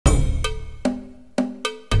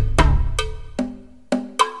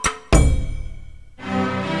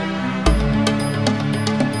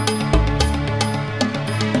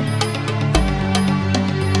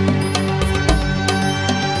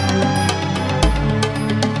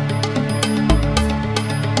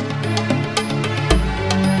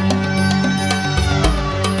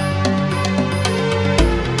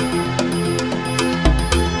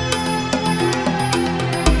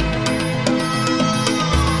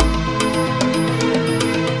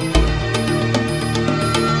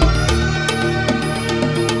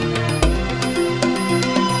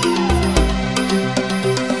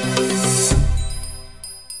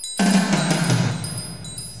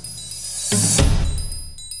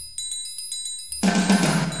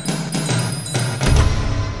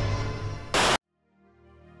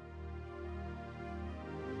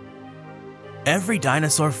Every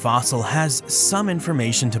dinosaur fossil has some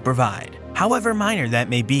information to provide, however minor that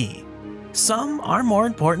may be. Some are more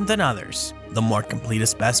important than others. The more complete a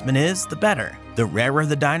specimen is, the better. The rarer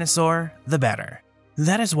the dinosaur, the better.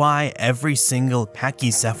 That is why every single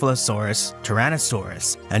Pachycephalosaurus,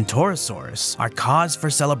 Tyrannosaurus, and Torosaurus are cause for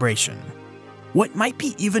celebration. What might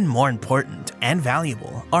be even more important and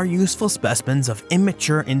valuable are useful specimens of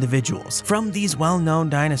immature individuals from these well-known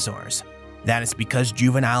dinosaurs. That is because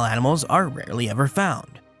juvenile animals are rarely ever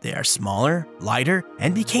found. They are smaller, lighter,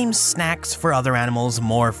 and became snacks for other animals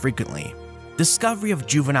more frequently. Discovery of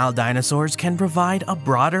juvenile dinosaurs can provide a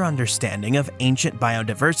broader understanding of ancient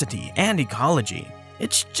biodiversity and ecology.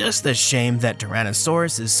 It's just a shame that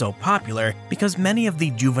Tyrannosaurus is so popular because many of the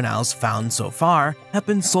juveniles found so far have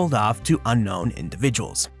been sold off to unknown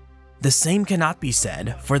individuals. The same cannot be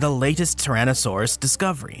said for the latest Tyrannosaurus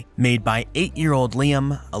discovery, made by 8-year-old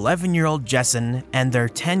Liam, 11-year-old Jessen, and their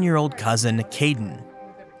 10-year-old cousin Caden.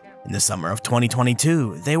 In the summer of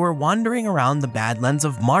 2022, they were wandering around the Badlands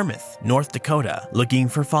of Marmarth, North Dakota, looking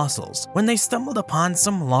for fossils, when they stumbled upon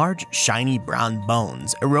some large, shiny brown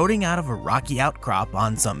bones eroding out of a rocky outcrop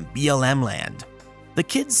on some BLM land. The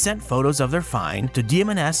kids sent photos of their find to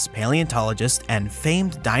DMNS paleontologist and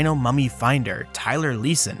famed dino mummy finder Tyler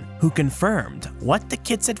Leeson, who confirmed what the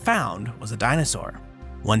kids had found was a dinosaur.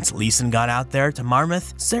 Once Leeson got out there to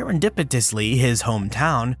Marmarth, serendipitously his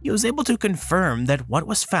hometown, he was able to confirm that what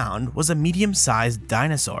was found was a medium-sized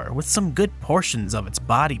dinosaur with some good portions of its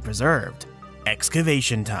body preserved.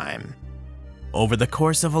 Excavation time. Over the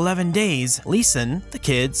course of 11 days, Leeson, the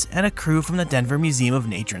kids, and a crew from the Denver Museum of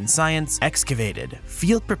Nature and Science excavated,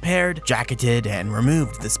 field-prepared, jacketed, and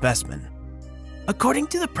removed the specimen. According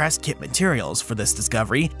to the press kit materials for this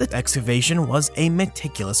discovery, the excavation was a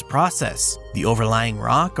meticulous process. The overlying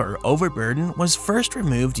rock or overburden was first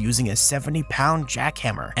removed using a 70-pound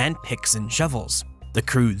jackhammer and picks and shovels. The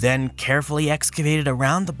crew then carefully excavated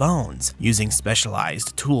around the bones, using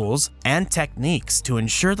specialized tools and techniques to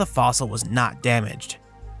ensure the fossil was not damaged.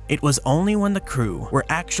 It was only when the crew were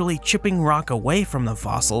actually chipping rock away from the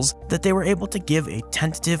fossils that they were able to give a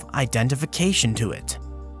tentative identification to it: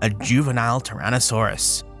 a juvenile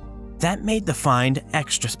Tyrannosaurus. That made the find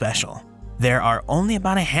extra special. There are only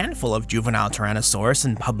about a handful of juvenile Tyrannosaurus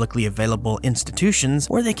in publicly available institutions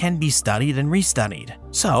where they can be studied and restudied,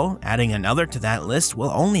 so adding another to that list will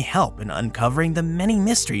only help in uncovering the many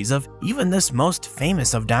mysteries of even this most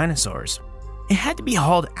famous of dinosaurs. It had to be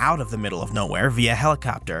hauled out of the middle of nowhere via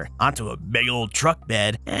helicopter, onto a big old truck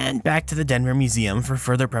bed, and back to the Denver Museum for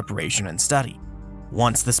further preparation and study.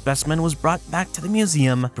 Once the specimen was brought back to the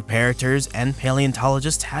museum, preparators and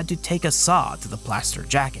paleontologists had to take a saw to the plaster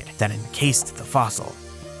jacket that encased the fossil.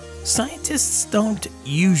 Scientists don't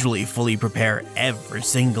usually fully prepare every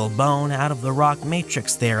single bone out of the rock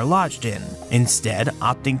matrix they are lodged in, instead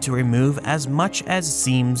opting to remove as much as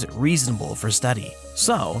seems reasonable for study.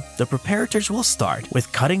 So, the preparators will start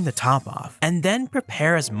with cutting the top off, and then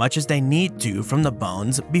prepare as much as they need to from the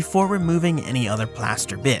bones before removing any other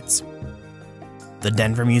plaster bits. The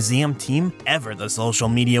Denver Museum team, ever the social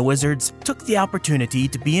media wizards, took the opportunity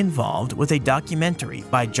to be involved with a documentary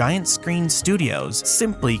by Giant Screen Studios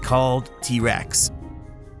simply called T.rex.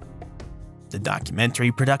 The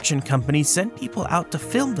documentary production company sent people out to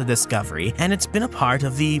film the discovery, and it's been a part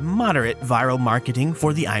of the moderate viral marketing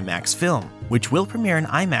for the IMAX film, which will premiere in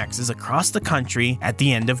IMAXs across the country at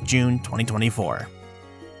the end of June 2024.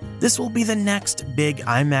 This will be the next big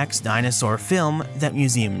IMAX dinosaur film that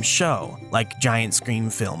museums show, like Giant Screen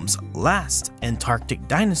Films' last Antarctic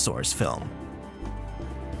Dinosaurs film.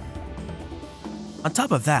 On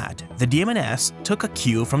top of that, the DMNS took a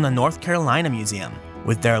cue from the North Carolina Museum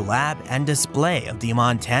with their lab and display of the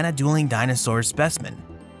Montana dueling dinosaur specimen,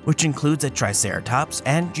 which includes a Triceratops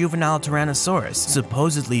and juvenile Tyrannosaurus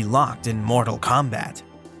supposedly locked in mortal combat.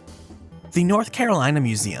 The North Carolina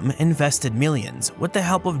Museum invested millions with the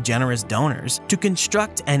help of generous donors to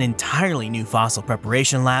construct an entirely new fossil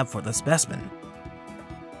preparation lab for the specimen.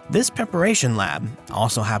 This preparation lab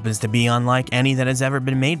also happens to be unlike any that has ever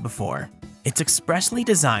been made before. It's expressly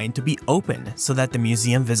designed to be open so that the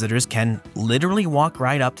museum visitors can literally walk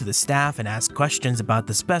right up to the staff and ask questions about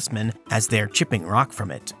the specimen as they're chipping rock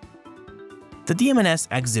from it. The DMNS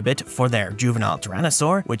exhibit for their juvenile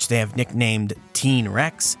Tyrannosaur, which they have nicknamed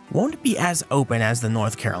t.rex, won't be as open as the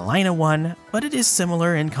North Carolina one, but it is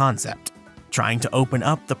similar in concept, trying to open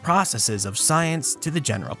up the processes of science to the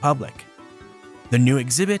general public. The new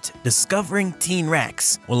exhibit, Discovering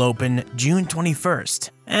T.rex, will open June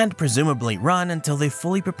 21st, and presumably run until they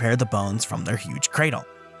fully prepare the bones from their huge cradle.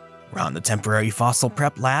 Around the temporary fossil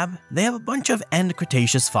prep lab, they have a bunch of end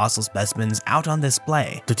Cretaceous fossil specimens out on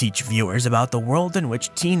display to teach viewers about the world in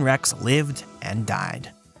which T.rex lived and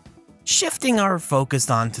died. Shifting our focus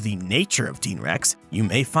onto the nature of T.rex, you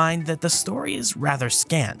may find that the story is rather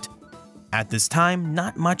scant. At this time,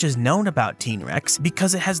 not much is known about T.rex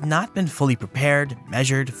because it has not been fully prepared,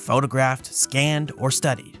 measured, photographed, scanned, or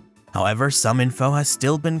studied. However, some info has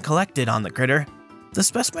still been collected on the critter. The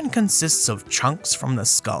specimen consists of chunks from the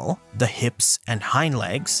skull, the hips and hind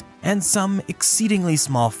legs, and some exceedingly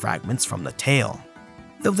small fragments from the tail.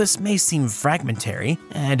 Though this may seem fragmentary,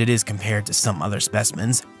 and it is compared to some other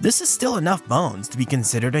specimens, this is still enough bones to be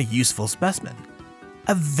considered a useful specimen.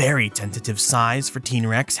 A very tentative size for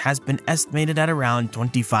T.rex has been estimated at around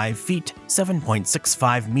 25 feet,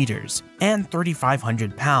 7.65 meters, and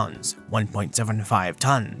 3,500 pounds, 1.75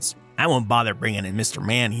 tons. I won't bother bringing in Mr.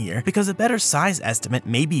 Man here because a better size estimate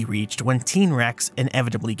may be reached when T.rex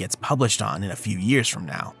inevitably gets published on in a few years from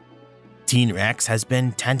now. T.rex has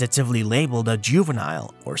been tentatively labeled a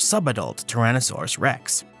juvenile or subadult Tyrannosaurus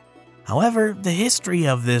rex. However, the history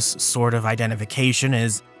of this sort of identification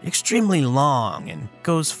is extremely long and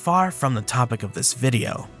goes far from the topic of this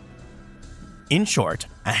video. In short,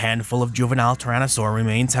 a handful of juvenile tyrannosaur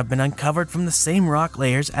remains have been uncovered from the same rock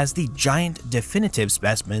layers as the giant definitive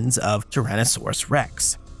specimens of Tyrannosaurus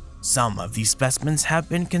rex. Some of these specimens have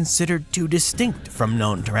been considered too distinct from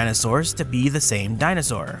known tyrannosaurs to be the same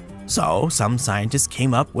dinosaur. So, some scientists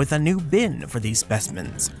came up with a new bin for these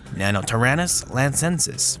specimens, Nanotyrannus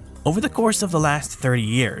lancensis. Over the course of the last 30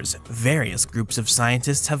 years, various groups of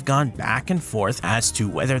scientists have gone back and forth as to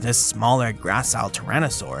whether this smaller gracile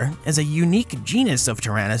tyrannosaur is a unique genus of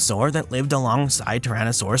tyrannosaur that lived alongside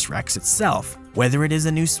Tyrannosaurus rex itself, whether it is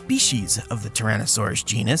a new species of the Tyrannosaurus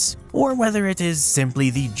genus, or whether it is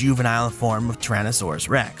simply the juvenile form of Tyrannosaurus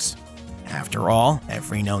rex. After all,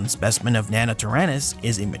 every known specimen of Nanotyrannus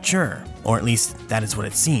is immature, or at least that is what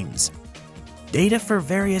it seems. Data for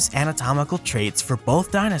various anatomical traits for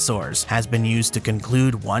both dinosaurs has been used to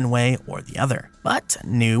conclude one way or the other, but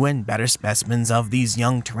new and better specimens of these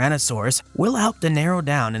young tyrannosaurs will help to narrow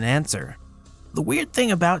down an answer. The weird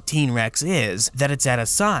thing about T.rex is that it's at a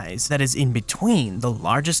size that is in between the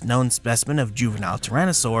largest known specimen of juvenile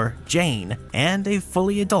tyrannosaur, Jane, and a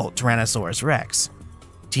fully adult Tyrannosaurus rex.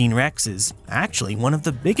 T.rex is actually one of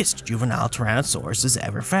the biggest juvenile tyrannosaurs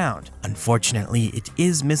ever found. Unfortunately, it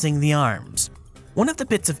is missing the arms. One of the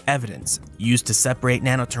bits of evidence used to separate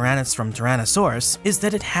Nanotyrannus from Tyrannosaurus is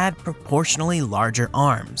that it had proportionally larger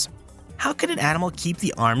arms. How could an animal keep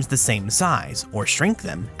the arms the same size, or shrink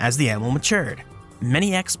them, as the animal matured?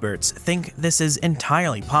 Many experts think this is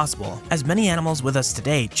entirely possible, as many animals with us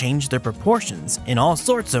today change their proportions in all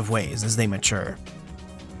sorts of ways as they mature.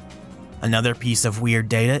 Another piece of weird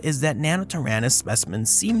data is that Nanotyrannus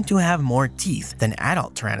specimens seem to have more teeth than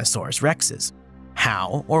adult Tyrannosaurus rexes.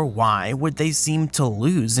 How or why would they seem to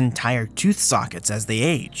lose entire tooth sockets as they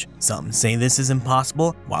age? Some say this is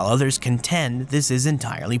impossible, while others contend this is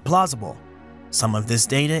entirely plausible. Some of this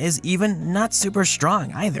data is even not super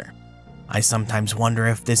strong either. I sometimes wonder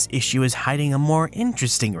if this issue is hiding a more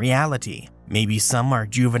interesting reality. Maybe some are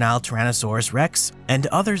juvenile Tyrannosaurus rex, and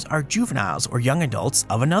others are juveniles or young adults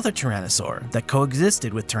of another tyrannosaur that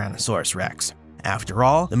coexisted with Tyrannosaurus rex. After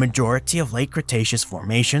all, the majority of late Cretaceous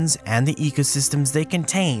formations and the ecosystems they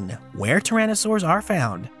contain, where tyrannosaurs are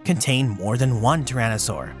found, contain more than one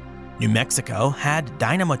tyrannosaur. New Mexico had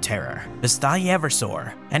Dynamotera,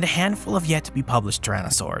 Pachycephalosaurus, and a handful of yet-to-be-published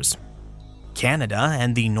tyrannosaurs. Canada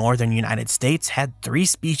and the northern United States had 3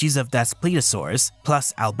 species of Daspletosaurus,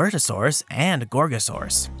 plus Albertosaurus and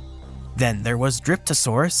Gorgosaurus. Then there was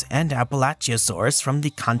Dryptosaurus and Appalachiosaurus from the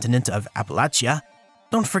continent of Appalachia.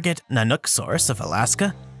 Don't forget Nanuqsaurus of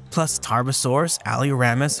Alaska, plus Tarbosaurus,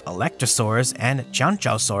 Alioramus, Electrosaurus, and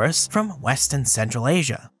Chow-Chow-Saurus from West and Central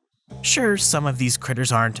Asia. Sure, some of these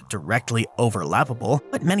critters aren't directly overlappable,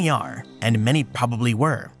 but many are, and many probably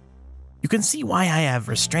were. You can see why I have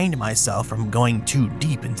restrained myself from going too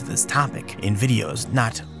deep into this topic in videos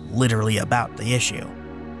not literally about the issue.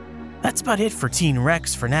 That's about it for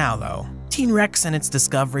T.rex for now, though. T.rex and its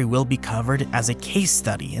discovery will be covered as a case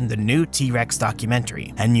study in the new T.rex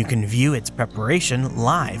documentary, and you can view its preparation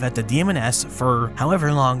live at the DM&S for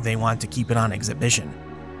however long they want to keep it on exhibition.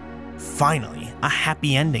 Finally, a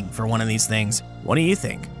happy ending for one of these things. What do you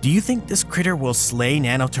think? Do you think this critter will slay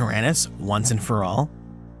Nanotyrannus once and for all?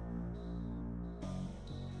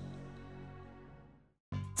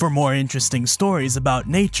 For more interesting stories about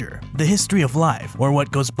nature, the history of life, or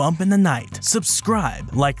what goes bump in the night,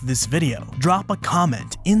 subscribe, like this video, drop a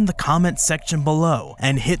comment in the comment section below,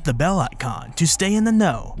 and hit the bell icon to stay in the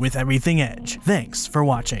know with everything Edge. Thanks for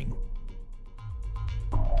watching.